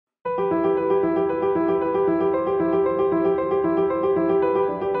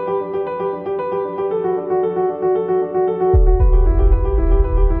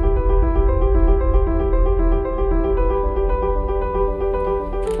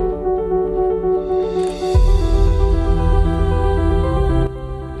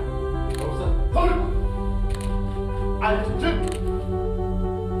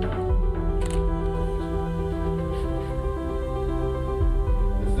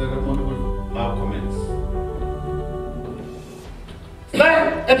ceremony will now commence.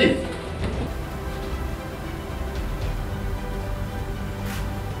 Stand at it.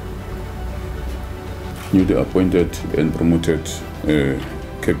 Newly appointed and promoted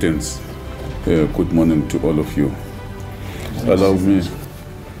captains, good morning to all of you. Allow me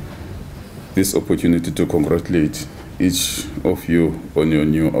this opportunity to congratulate each of you on your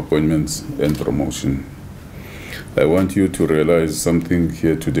new appointments and promotion. I want you to realize something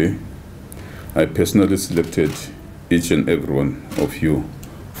here today. I personally selected each and every one of you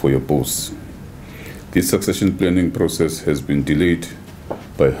for your posts. This succession planning process has been delayed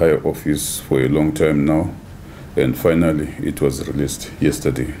by higher office for a long time now, and finally it was released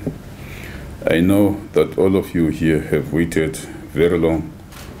yesterday. I know that all of you here have waited very long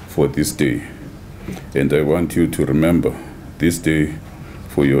for this day, and I want you to remember this day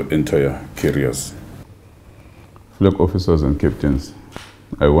for your entire careers. Flag officers and captains,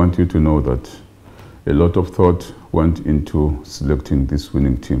 I want you to know that a lot of thought went into selecting this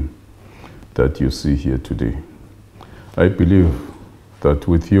winning team that you see here today. I believe that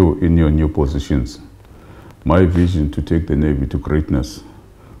with you in your new positions, my vision to take the Navy to greatness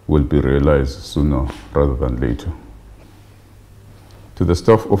will be realized sooner rather than later. To the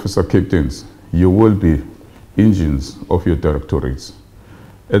staff officer captains, you will be engines of your directorates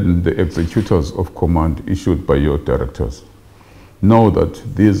and the executors of command issued by your directors. Know that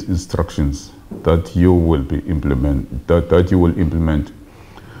these instructions that you will implement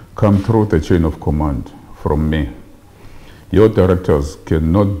come through the chain of command from me. Your directors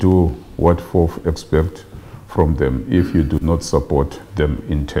cannot do what FOF expect from them if you do not support them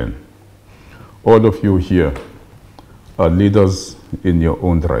in turn. All of you here are leaders in your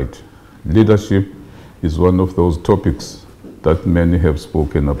own right. Leadership is one of those topics that many have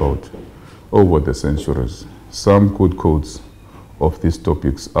spoken about over the centuries. Some good quotes of these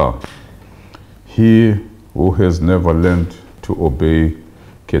topics are, "He who has never learned to obey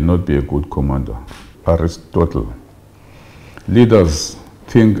cannot be a good commander." Aristotle. Leaders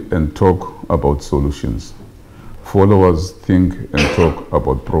think and talk about solutions. Followers think and talk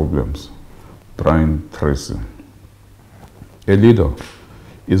about problems. Brian Tracy. A leader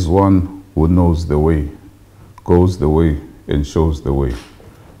is one who knows the way, goes the way, and shows the way.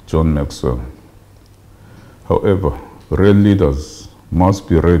 John Maxwell. However, real leaders must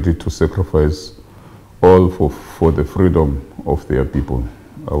be ready to sacrifice all for the freedom of their people.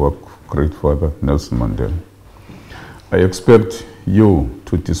 Our great father, Nelson Mandela. I expect you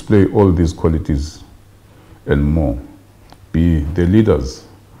to display all these qualities and more. Be the leaders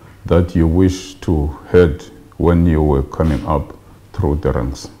that you wish to head when you were coming up through the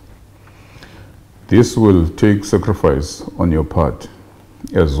ranks. This will take sacrifice on your part,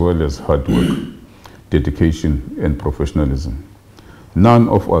 as well as hard work, dedication, and professionalism. None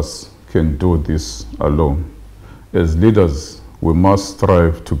of us can do this alone. As leaders, we must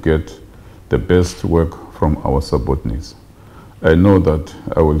strive to get the best work from our subordinates. I know that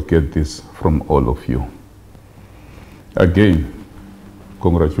I will get this from all of you. Again,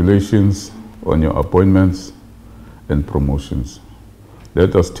 congratulations on your appointments and promotions.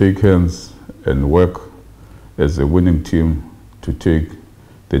 Let us take hands and work as a winning team to take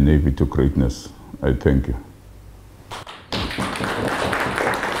the Navy to greatness. I thank you.